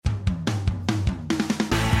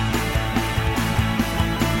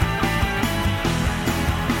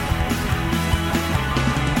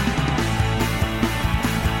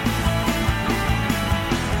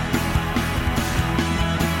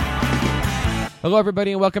Hello,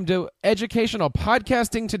 everybody, and welcome to Educational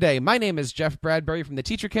Podcasting Today. My name is Jeff Bradbury from the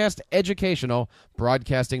TeacherCast Educational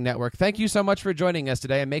Broadcasting Network. Thank you so much for joining us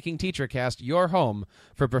today and making TeacherCast your home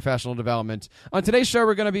for professional development. On today's show,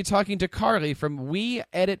 we're going to be talking to Carly from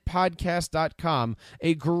WeEditPodcast.com,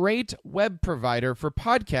 a great web provider for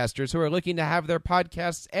podcasters who are looking to have their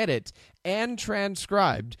podcasts edit and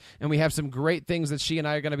transcribed. And we have some great things that she and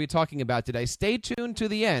I are going to be talking about today. Stay tuned to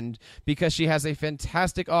the end because she has a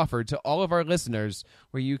fantastic offer to all of our listeners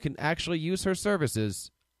where you can actually use her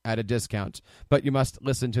services at a discount. But you must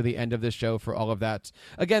listen to the end of this show for all of that.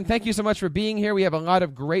 Again, thank you so much for being here. We have a lot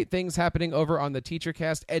of great things happening over on the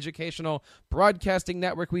TeacherCast Educational Broadcasting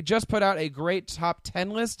Network. We just put out a great top 10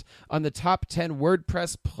 list on the top 10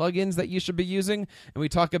 WordPress plugins that you should be using. And we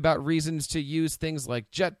talk about reasons to use things like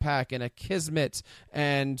Jetpack and Akismet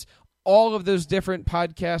and all of those different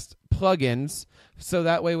podcast plugins, so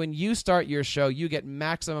that way when you start your show, you get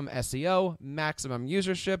maximum SEO, maximum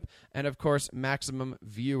usership, and of course, maximum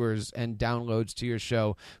viewers and downloads to your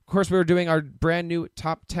show. Of course, we're doing our brand new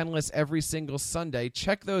top 10 list every single Sunday.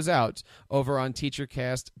 Check those out over on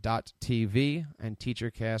teachercast.tv and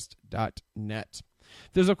teachercast.net.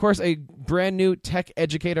 There's, of course, a brand new Tech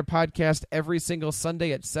Educator podcast every single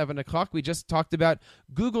Sunday at 7 o'clock. We just talked about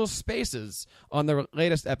Google Spaces on the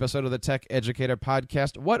latest episode of the Tech Educator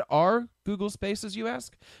podcast. What are Google Spaces, you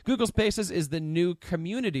ask? Google Spaces is the new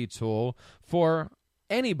community tool for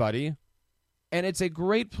anybody, and it's a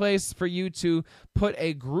great place for you to put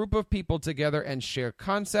a group of people together and share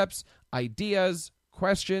concepts, ideas,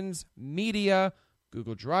 questions, media,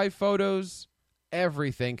 Google Drive photos.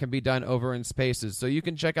 Everything can be done over in Spaces. So you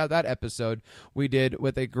can check out that episode we did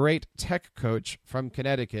with a great tech coach from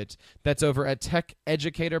Connecticut. That's over at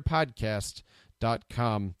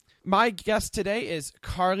techeducatorpodcast.com. My guest today is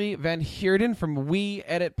Carly Van Heerden from We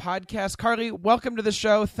Edit Podcast. Carly, welcome to the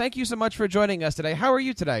show. Thank you so much for joining us today. How are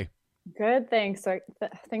you today? Good, thanks.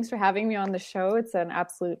 Thanks for having me on the show. It's an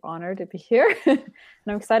absolute honor to be here. And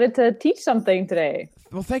I'm excited to teach something today.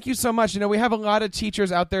 Well, thank you so much. You know, we have a lot of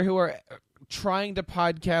teachers out there who are trying to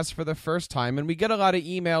podcast for the first time, and we get a lot of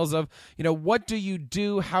emails of, you know, what do you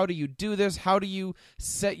do? How do you do this? How do you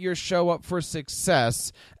set your show up for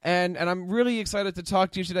success? And I'm really excited to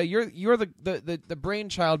talk to you today. You're the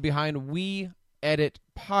brainchild behind We Edit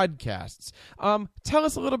Podcasts. Tell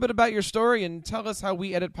us a little bit about your story and tell us how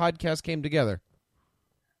We Edit Podcasts came together.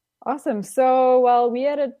 Awesome. So, We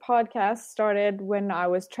Edit Podcast started when I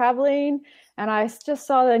was traveling, and I just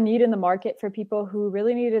saw the need in the market for people who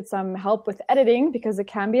really needed some help with editing because it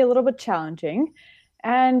can be a little bit challenging,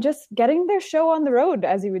 and just getting their show on the road,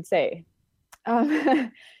 as you would say.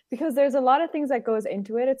 Because there's a lot of things that goes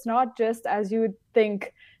into it. It's not just, as you would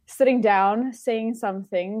think, sitting down, saying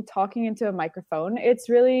something, talking into a microphone. It's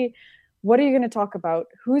really, what are you going to talk about?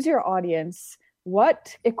 Who's your audience?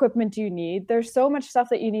 What equipment do you need? There's so much stuff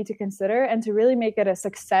that you need to consider, and to really make it a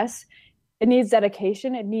success, it needs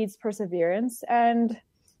dedication, it needs perseverance, and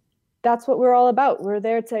that's what we're all about. We're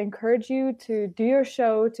there to encourage you to do your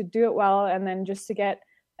show, to do it well, and then just to get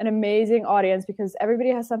an amazing audience, because everybody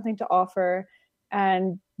has something to offer,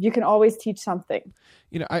 and you can always teach something.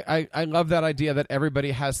 You know, I love that idea that everybody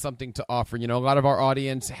has something to offer. You know, a lot of our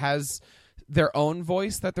audience has their own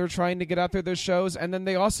voice that they're trying to get out there, their shows, and then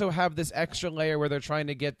they also have this extra layer where they're trying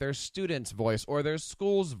to get their students' voice or their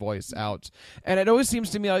school's voice out. And it always seems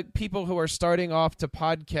to me like people who are starting off to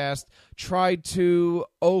podcast try to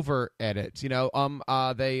over edit. You know,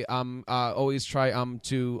 they always try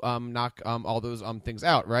to knock all those things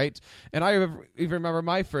out, right? And I even remember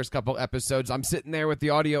my first couple episodes. I'm sitting there with the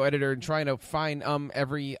audio editor and trying to find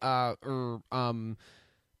every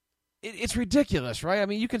It's ridiculous, right? I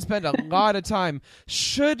mean, you can spend a lot of time.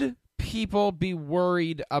 Should people be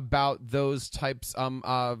worried about those types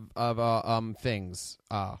of things?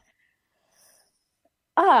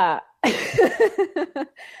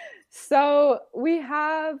 So we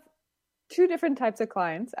have two different types of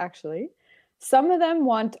clients, actually. Some of them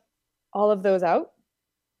want all of those out.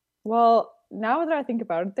 Well, now that I think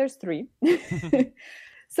about it, there's three. Some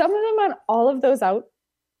of them want all of those out.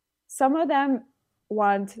 Some of them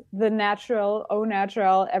want the natural, au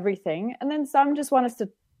naturel, everything. And then some just want us to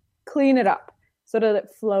clean it up so that it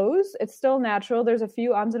flows. It's still natural. There's a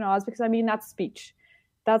few ums and ahs because, I mean, that's speech.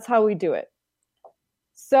 That's how we do it.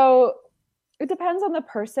 So it depends on the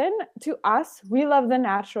person. To us, we love the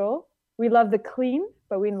natural. We love the clean,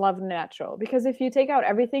 but we love the natural. Because if you take out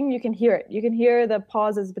everything, you can hear it. You can hear the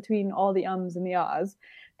pauses between all the ums and the ahs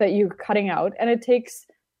that you're cutting out. And it takes,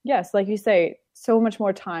 yes, like you say, so much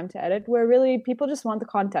more time to edit, where really people just want the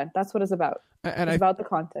content. That's what it's about. It's about the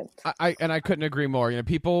content. I couldn't agree more. You know,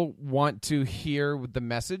 people want to hear the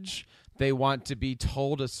message They want to be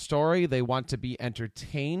told a story. They want to be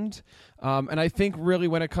entertained. And I think really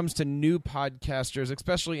when it comes to new podcasters,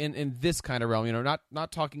 especially in this kind of realm,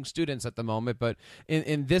 not talking students at the moment, but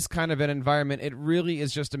in this kind of an environment, it really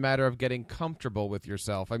is just a matter of getting comfortable with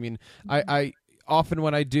yourself. I mean, I often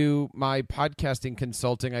when I do my podcasting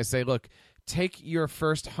consulting, I say, look, take your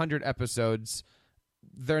first 100 episodes.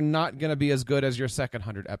 They're not going to be as good as your second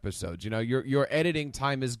 100 episodes. Your editing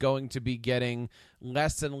time is going to be getting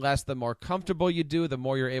less and less. The more comfortable you do, the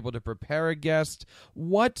more you're able to prepare a guest.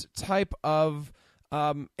 What type of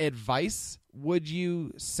advice would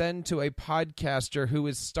you send to a podcaster who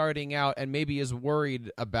is starting out and maybe is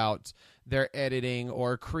worried about their editing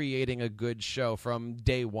or creating a good show from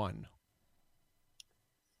day one?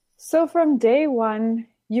 So from day one,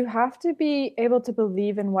 you have to be able to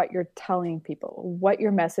believe in what you're telling people, what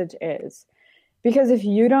your message is. Because if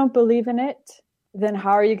you don't believe in it, then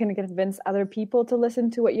how are you going to convince other people to listen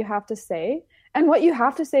to what you have to say? And what you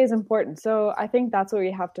have to say is important. So I think that's where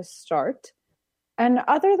you have to start. And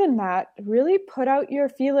other than that, really put out your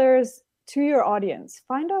feelers to your audience.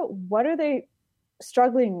 Find out what are they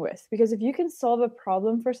struggling with. Because if you can solve a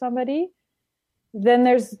problem for somebody, then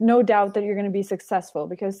there's no doubt that you're going to be successful,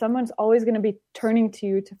 because someone's always going to be turning to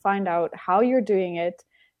you to find out how you're doing it.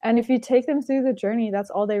 And if you take them through the journey, that's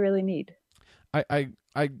all they really need. I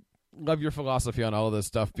love your philosophy on all of this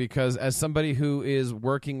stuff, because as somebody who is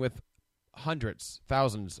working with hundreds,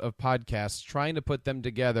 thousands of podcasts, trying to put them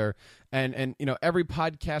together, and every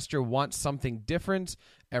podcaster wants something different.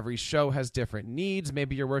 Every show has different needs.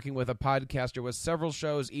 Maybe you're working with a podcaster with several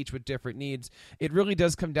shows, each with different needs. It really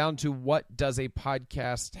does come down to what does a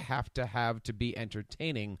podcast have to be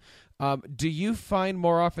entertaining. Do you find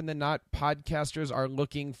more often than not podcasters are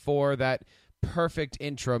looking for that perfect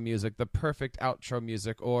intro music, the perfect outro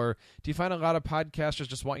music, or do you find a lot of podcasters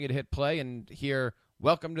just want you to hit play and hear,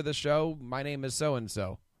 "Welcome to the show, my name is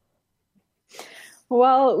so-and-so"?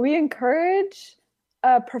 Well, we encourage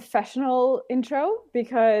a professional intro,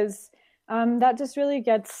 because that just really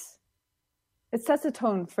sets a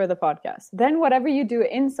tone for the podcast. Then whatever you do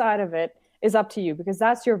inside of it is up to you, because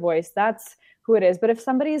that's your voice, that's who it is. But if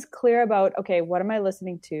somebody is clear about, okay, what am I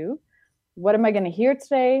listening to? What am I going to hear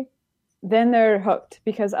today? Then they're hooked,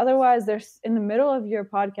 because otherwise they're in the middle of your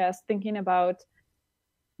podcast thinking about,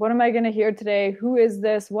 what am I going to hear today? Who is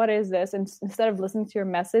this? What is this? And instead of listening to your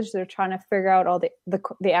message, they're trying to figure out all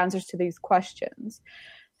the answers to these questions.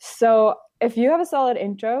 So if you have a solid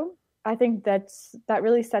intro, I think that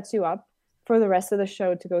really sets you up for the rest of the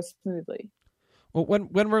show to go smoothly. Well,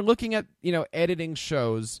 when we're looking at, editing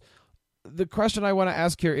shows, the question I want to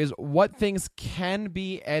ask here is what things can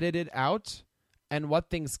be edited out and what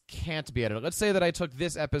things can't be edited. Let's say that I took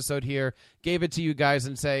this episode here, gave it to you guys,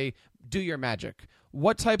 and say, do your magic.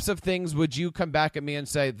 What types of things would you come back at me and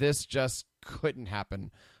say, this just couldn't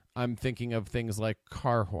happen? I'm thinking of things like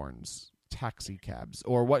car horns, taxi cabs,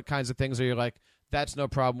 or what kinds of things are you like, that's no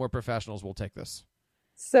problem, we're professionals, we'll take this?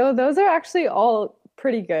 So those are actually all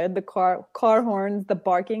pretty good. The car horns, the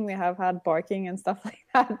barking, we have had barking and stuff like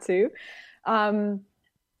that too.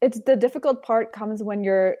 It's the difficult part comes when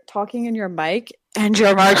you're talking in your mic and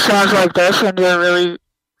your mic sounds like this and you're really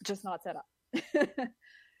just not set up.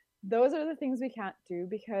 Those are the things we can't do,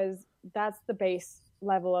 because that's the base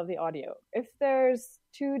level of the audio. If there's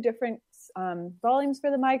two different volumes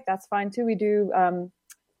for the mic, that's fine too. We do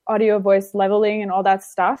audio voice leveling and all that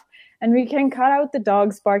stuff. And we can cut out the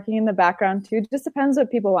dogs barking in the background too. It just depends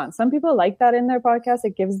what people want. Some people like that in their podcast.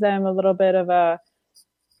 It gives them a little bit of a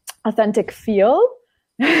authentic feel.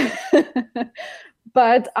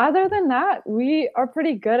 But other than that, we are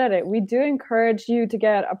pretty good at it. We do encourage you to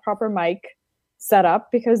get a proper mic set up,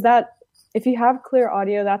 because that, if you have clear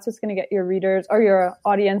audio, that's what's going to get your readers or your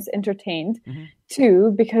audience entertained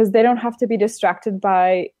too, because they don't have to be distracted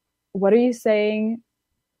by, what are you saying?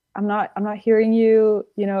 I'm not hearing you.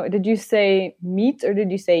 Did you say meat or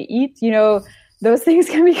did you say eat? Those things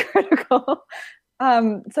can be critical.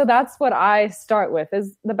 So that's what I start with,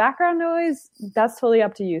 is the background noise. That's totally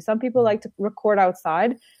up to you. Some people like to record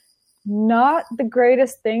outside. Not the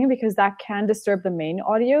greatest thing, because that can disturb the main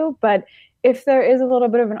audio. But if there is a little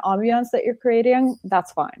bit of an ambiance that you're creating,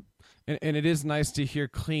 that's fine. And it is nice to hear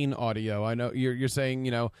clean audio. I know you're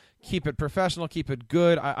saying, keep it professional, keep it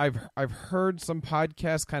good. I've heard some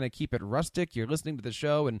podcasts kind of keep it rustic. You're listening to the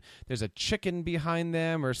show and there's a chicken behind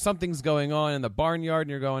them or something's going on in the barnyard and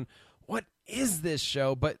you're going, what is this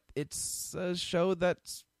show? But it's a show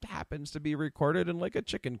that's happens to be recorded in like a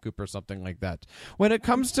chicken coop or something like that. When it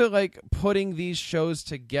comes to like putting these shows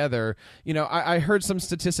together, I heard some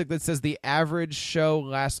statistic that says the average show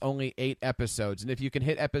lasts only 8 episodes. And if you can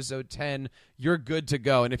hit episode 10, you're good to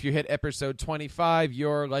go. And if you hit episode 25,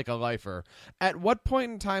 you're like a lifer. At what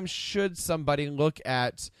point in time should somebody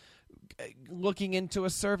looking into a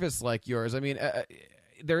service like yours? I mean,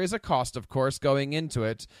 there is a cost, of course, going into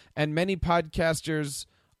it. And many podcasters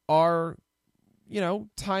are,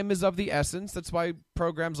 time is of the essence. That's why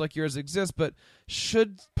programs like yours exist. But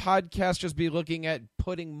should podcasters be looking at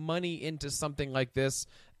putting money into something like this,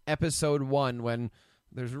 episode 1, when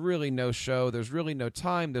there's really no show, there's really no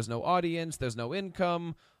time, there's no audience, there's no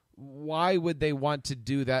income? Why would they want to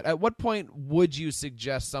do that? At what point would you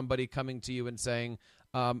suggest somebody coming to you and saying,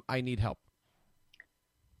 I need help?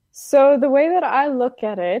 So the way that I look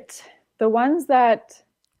at it, the ones that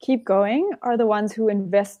keep going are the ones who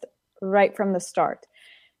invest right from the start.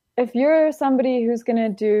 If you're somebody who's going to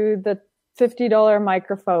do the $50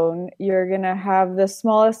 microphone, you're going to have the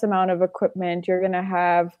smallest amount of equipment, you're going to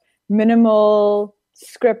have minimal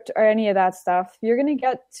script or any of that stuff, you're going to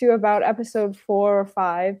get to about episode 4 or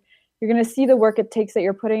 5. You're going to see the work it takes that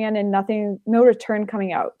you're putting in and no return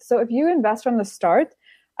coming out. So if you invest from the start,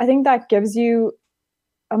 I think that gives you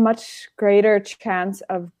a much greater chance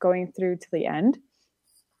of going through to the end.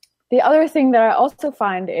 The other thing that I also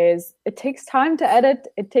find is it takes time to edit.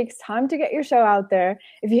 It takes time to get your show out there.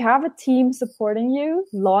 If you have a team supporting you,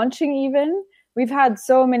 launching even, we've had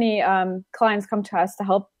so many clients come to us to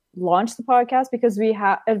help launch the podcast because we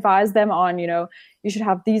advise them on, you should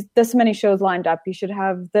have this many shows lined up. You should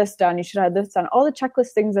have this done. You should have this done. All the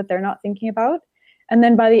checklist things that they're not thinking about. And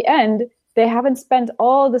then by the end, they haven't spent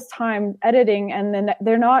all this time editing and then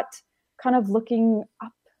they're not kind of looking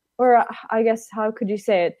up, or I guess, how could you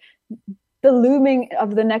say it? The looming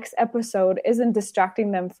of the next episode isn't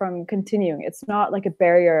distracting them from continuing. It's not like a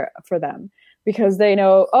barrier for them because they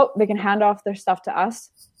know, they can hand off their stuff to us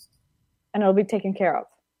and it'll be taken care of.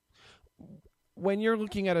 When you're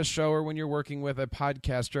looking at a show or when you're working with a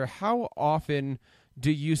podcaster, how often do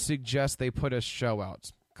you suggest they put a show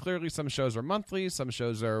out? Clearly, some shows are monthly, some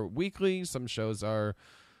shows are weekly, some shows are,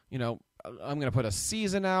 I'm going to put a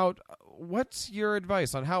season out. What's your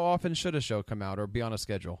advice on how often should a show come out or be on a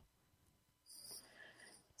schedule?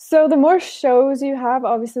 So the more shows you have,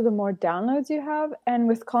 obviously, the more downloads you have. And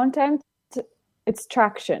with content, it's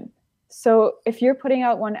traction. So if you're putting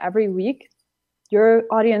out one every week, your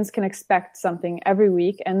audience can expect something every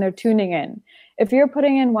week and they're tuning in. If you're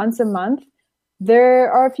putting in once a month,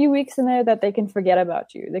 there are a few weeks in there that they can forget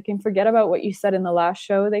about you. They can forget about what you said in the last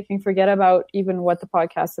show. They can forget about even what the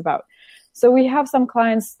podcast's about. So we have some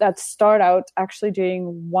clients that start out actually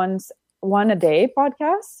doing one a day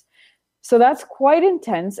podcasts. So that's quite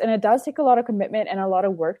intense and it does take a lot of commitment and a lot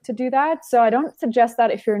of work to do that. So I don't suggest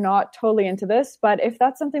that if you're not totally into this, but if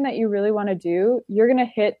that's something that you really want to do, you're going to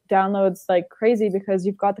hit downloads like crazy because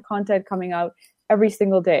you've got the content coming out every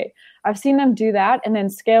single day. I've seen them do that and then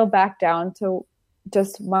scale back down to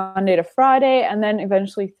just Monday to Friday and then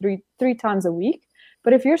eventually three times a week.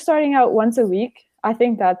 But if you're starting out once a week, I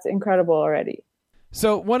think that's incredible already.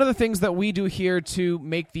 So one of the things that we do here to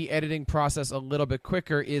make the editing process a little bit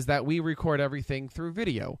quicker is that we record everything through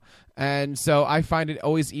video. And so I find it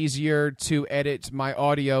always easier to edit my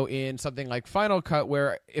audio in something like Final Cut,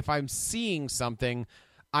 where if I'm seeing something,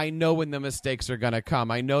 I know when the mistakes are going to come.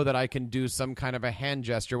 I know that I can do some kind of a hand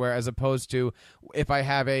gesture, where as opposed to if I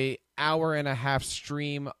have a hour and a half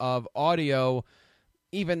stream of audio,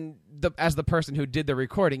 even as the person who did the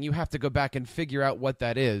recording, you have to go back and figure out what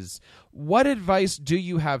that is. What advice do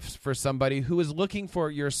you have for somebody who is looking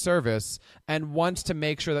for your service and wants to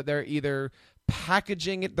make sure that they're either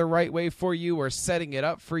packaging it the right way for you or setting it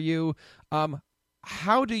up for you?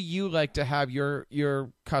 How do you like to have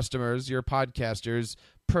your customers, your podcasters,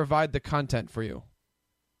 provide the content for you?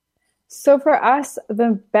 So for us,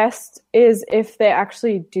 the best is if they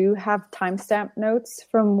actually do have timestamp notes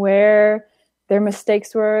from where their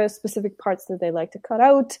mistakes were, specific parts that they like to cut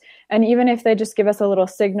out. And even if they just give us a little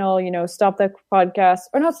signal, stop the podcast,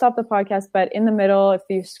 or not stop the podcast, but in the middle, if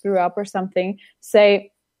you screw up or something,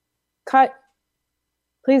 say, cut,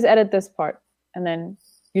 please edit this part. And then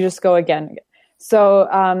you just go again. So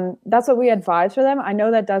that's what we advise for them. I know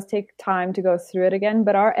that does take time to go through it again,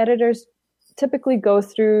 but our editors typically go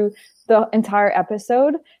through the entire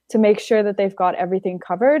episode to make sure that they've got everything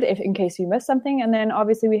covered in case you miss something. And then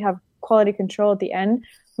obviously we have quality control at the end,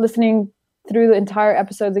 listening through the entire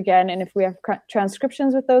episodes again. And if we have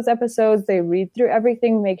transcriptions with those episodes, they read through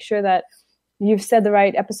everything, make sure that you've said the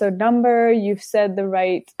right episode number, you've said the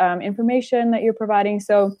right information that you're providing.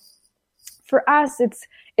 So for us,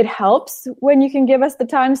 it helps when you can give us the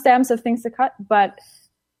timestamps of things to cut, but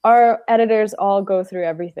our editors all go through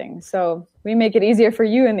everything. So we make it easier for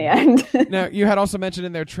you in the end. Now, you had also mentioned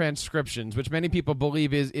in there transcriptions, which many people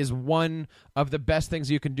believe is one of the best things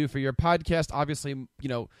you can do for your podcast. Obviously,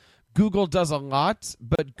 Google does a lot,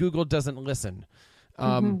 but Google doesn't listen.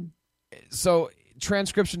 So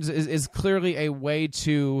transcriptions is clearly a way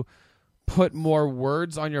to put more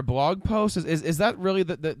words on your blog post. Is that really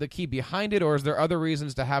the key behind it, or is there other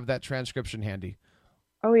reasons to have that transcription handy?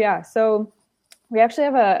 Oh, yeah. So we actually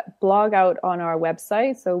have a blog out on our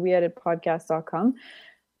website, so weeditpodcast.com,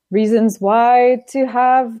 reasons why to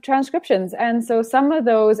have transcriptions. And so some of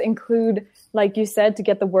those include, like you said, to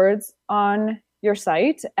get the words on your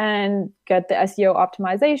site and get the SEO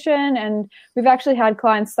optimization. And we've actually had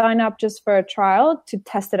clients sign up just for a trial to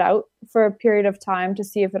test it out for a period of time to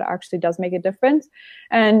see if it actually does make a difference.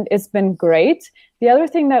 And it's been great. The other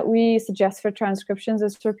thing that we suggest for transcriptions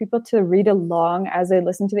is for people to read along as they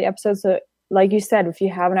listen to the episodes. So like you said, if you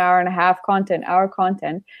have an hour and a half hour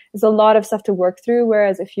content, there's a lot of stuff to work through.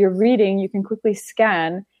 Whereas if you're reading, you can quickly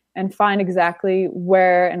scan and find exactly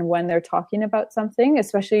where and when they're talking about something,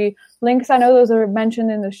 especially links. I know those are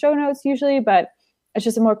mentioned in the show notes usually, but it's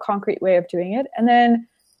just a more concrete way of doing it. And then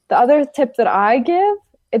the other tip that I give,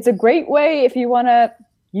 it's a great way if you want to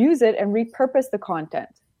use it and repurpose the content.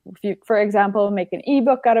 If you, for example, make an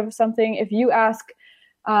ebook out of something, if you ask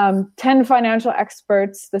 10 financial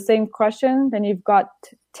experts the same question, then you've got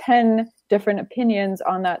 10 different opinions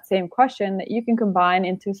on that same question that you can combine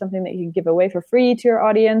into something that you can give away for free to your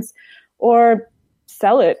audience or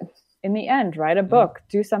sell it in the end. Write a book,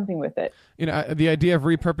 do something with it. The idea of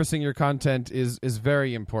repurposing your content is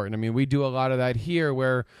very important. I mean, we do a lot of that here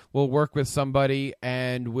where we'll work with somebody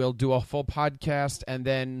and we'll do a full podcast and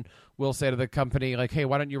then we'll say to the company, like, hey,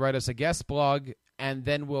 why don't you write us a guest blog? And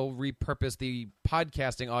then we'll repurpose the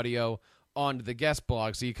podcasting audio onto the guest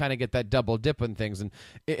blog. So you kind of get that double dip on things. And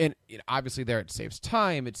obviously there it saves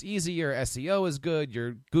time. It's easier. SEO is good.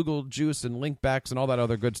 Your Google Juice and link backs and all that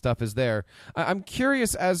other good stuff is there. I'm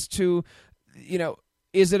curious as to,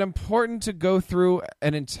 is it important to go through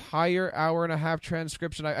an entire hour and a half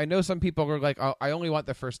transcription? I know some people are like, oh, I only want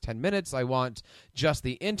the first 10 minutes. I want just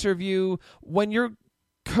the interview. When you're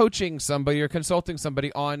coaching somebody or consulting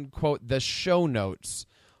somebody on, quote, the show notes,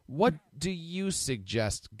 what do you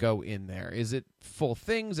suggest go in there? Is it full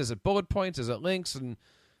things? Is it bullet points? Is it links? And,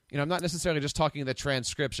 I'm not necessarily just talking the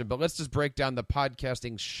transcription, but let's just break down the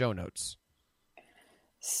podcasting show notes.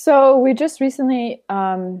 So we just recently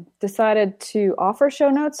decided to offer show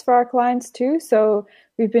notes for our clients too. So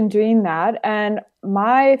we've been doing that. And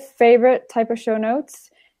my favorite type of show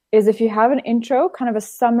notes is if you have an intro, kind of a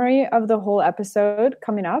summary of the whole episode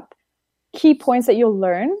coming up, key points that you'll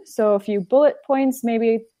learn. So a few bullet points,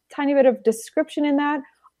 maybe a tiny bit of description in that,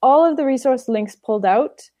 all of the resource links pulled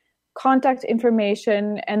out, contact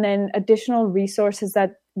information, and then additional resources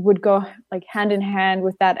that would go like hand in hand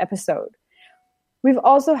with that episode. We've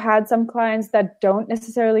also had some clients that don't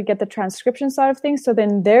necessarily get the transcription side of things. So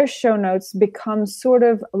then their show notes become sort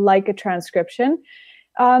of like a transcription.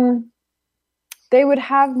 They would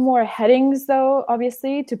have more headings, though,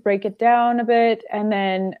 obviously, to break it down a bit. And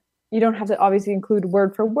then you don't have to obviously include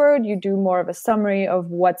word for word. You do more of a summary of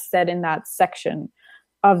what's said in that section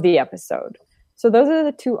of the episode. So those are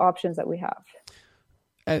the two options that we have.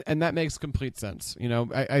 And that makes complete sense.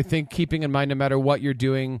 I think keeping in mind, no matter what you're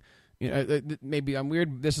doing, maybe I'm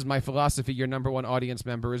weird. This is my philosophy. Your number one audience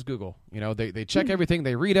member is Google. They check everything,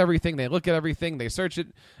 they read everything, they look at everything, they search it,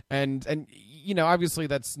 and obviously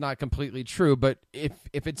that's not completely true. But if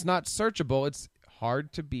it's not searchable, it's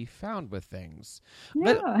hard to be found with things.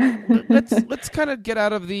 Yeah. Let's kind of get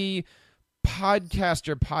out of the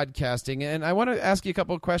podcasting, and I want to ask you a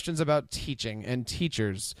couple of questions about teaching and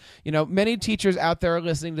teachers. Many teachers out there are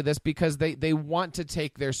listening to this because they want to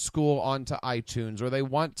take their school onto iTunes, or they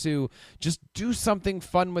want to just do something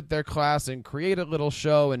fun with their class and create a little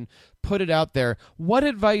show and put it out there. What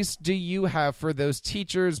advice do you have for those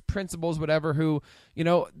teachers, principals, whatever, who,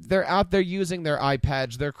 they're out there using their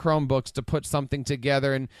iPads, their Chromebooks to put something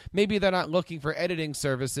together, and maybe they're not looking for editing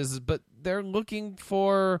services, but they're looking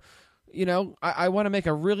for, I want to make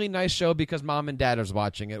a really nice show because mom and dad is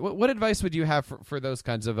watching it. What advice would you have for those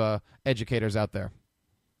kinds of educators out there?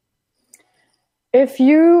 If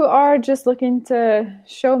you are just looking to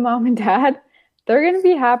show mom and dad, they're going to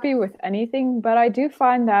be happy with anything. But I do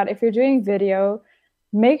find that if you're doing video,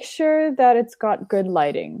 make sure that it's got good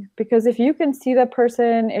lighting. Because if you can see the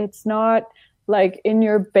person, it's not like in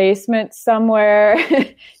your basement somewhere.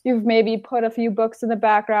 You've maybe put a few books in the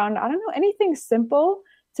background. I don't know, anything simple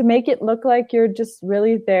to make it look like you're just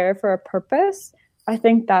really there for a purpose, I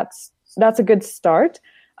think that's a good start.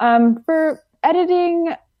 For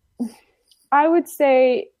editing, I would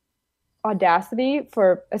say Audacity,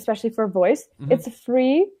 especially for voice. Mm-hmm. It's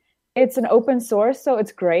free. It's an open source, so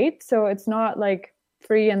it's great. So it's not like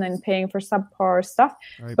free and then paying for subpar stuff,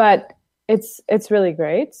 right. But it's really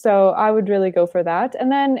great. So I would really go for that.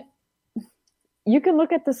 And then you can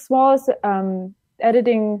look at the smallest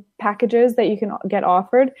editing packages that you can get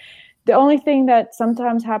offered. The only thing that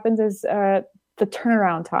sometimes happens is the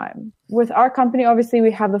turnaround time. With our company, obviously,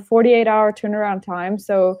 we have the 48-hour turnaround time.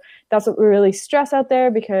 So that's what we really stress out there,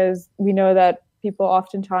 because we know that people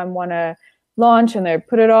oftentimes want to launch and they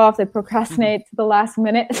put it off, they procrastinate to the last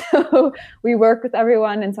minute. So we work with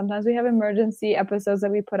everyone, and sometimes we have emergency episodes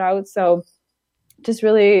that we put out. So just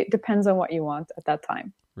really depends on what you want at that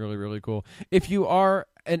time. Really, really cool. If you are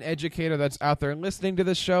an educator that's out there and listening to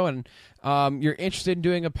this show and you're interested in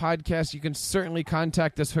doing a podcast, you can certainly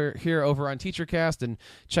contact us here over on TeacherCast and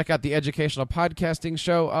check out the Educational Podcasting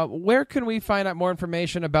Show. Where can we find out more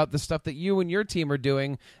information about the stuff that you and your team are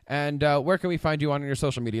doing, and where can we find you on your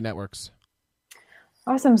social media networks?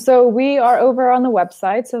 Awesome. So we are over on the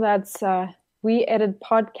website. So that's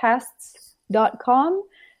weeditpodcasts.com.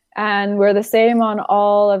 And we're the same on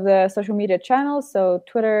all of the social media channels. So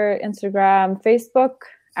Twitter, Instagram, Facebook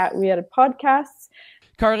at We Edit Podcasts.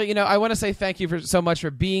 Carly, I want to say thank you so much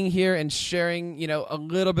for being here and sharing, a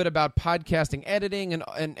little bit about podcasting editing.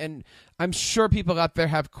 And I'm sure people out there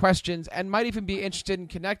have questions and might even be interested in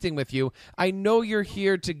connecting with you. I know you're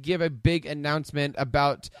here to give a big announcement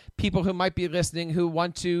about people who might be listening who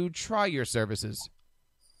want to try your services.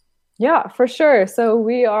 Yeah, for sure. So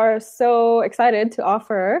we are so excited to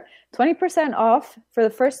offer 20% off for the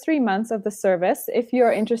first 3 months of the service if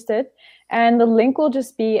you're interested. And the link will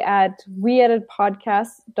just be at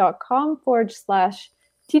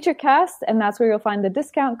weeditpodcast.com/teachercast. And that's where you'll find the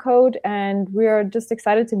discount code. And we're just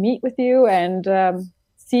excited to meet with you and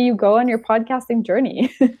see you go on your podcasting journey.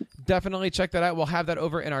 Definitely check that out. We'll have that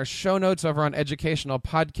over in our show notes over on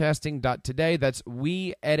educationalpodcasting.today. That's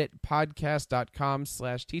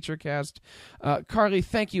weeditpodcast.com/teachercast. Carly,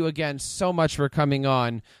 thank you again so much for coming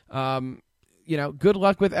on. Good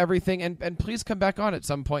luck with everything, and please come back on at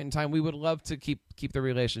some point in time. We would love to keep the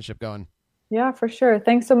relationship going. Yeah, for sure.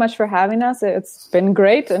 Thanks so much for having us. It's been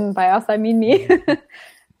great, and by us, I mean me.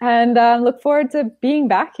 And look forward to being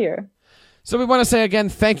back here. So we want to say again,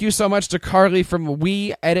 thank you so much to Carly from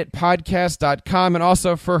weeditpodcast.com, and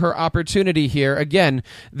also for her opportunity here. Again,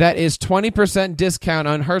 that is 20% discount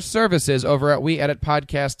on her services over at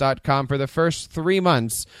weeditpodcast.com for the first 3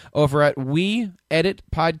 months over at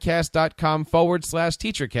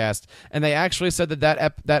weeditpodcast.com/teachercast. And they actually said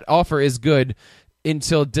that offer is good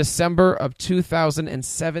until December of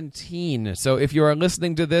 2017. So if you are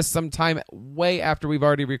listening to this sometime way after we've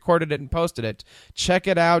already recorded it and posted it, check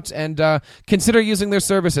it out and consider using their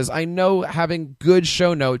services. I know having good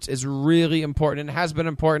show notes is really important, and has been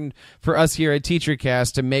important for us here at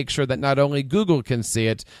TeacherCast to make sure that not only Google can see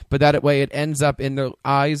it, but that way it ends up in the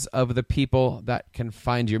eyes of the people that can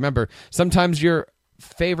find you. Remember, sometimes your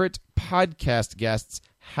favorite podcast guests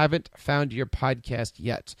haven't found your podcast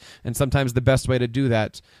yet. And sometimes the best way to do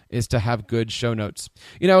that is to have good show notes.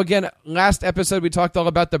 Again, last episode, we talked all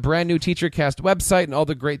about the brand new TeacherCast website and all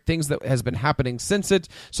the great things that has been happening since it.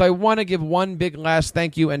 So I want to give one big last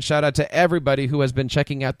thank you and shout out to everybody who has been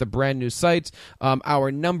checking out the brand new site.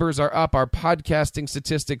 Our numbers are up. Our podcasting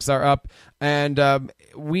statistics are up. And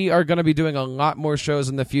we are going to be doing a lot more shows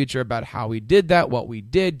in the future about how we did that, what we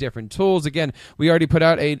did, different tools. Again, we already put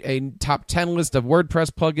out a top 10 list of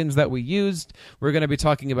WordPress plugins that we used. We're going to be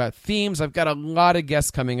talking about themes. I've got a lot of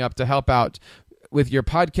guests coming up to help out with your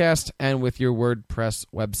podcast and with your WordPress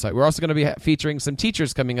website. We're also going to be featuring some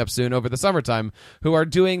teachers coming up soon over the summertime who are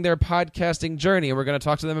doing their podcasting journey, and we're going to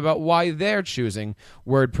talk to them about why they're choosing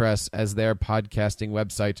WordPress as their podcasting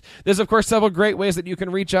website. There's, of course, several great ways that you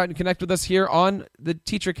can reach out and connect with us here on the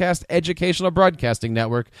TeacherCast Educational Broadcasting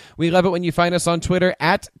Network. We love it when you find us on Twitter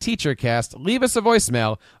at TeacherCast. Leave us a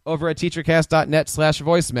voicemail over at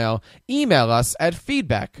teachercast.net/voicemail. Email us at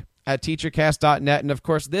feedback@teachercast.net. And of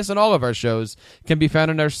course, this and all of our shows can be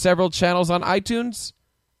found on our several channels on iTunes,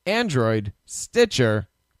 Android, Stitcher,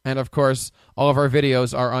 and of course, all of our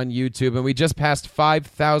videos are on YouTube. And we just passed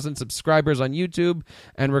 5,000 subscribers on YouTube,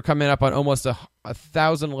 and we're coming up on almost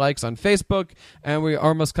 1,000 likes on Facebook, and we're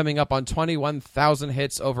almost coming up on 21,000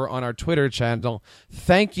 hits over on our Twitter channel.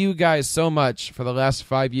 Thank you guys so much for the last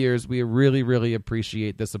 5 years. We really, really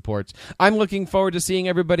appreciate the support. I'm looking forward to seeing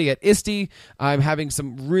everybody at ISTE. I'm having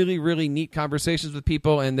some really, really neat conversations with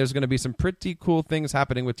people, and there's going to be some pretty cool things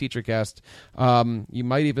happening with TeacherCast. You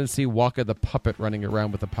might even see Waka the Puppet running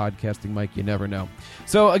around with a podcasting mic. You never know.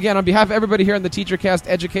 So again, on behalf of everybody here on the TeacherCast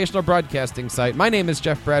educational broadcasting site, my name is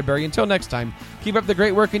Jeff Bradbury. Until next time, keep up the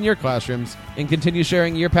great work in your classrooms and continue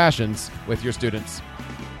sharing your passions with your students.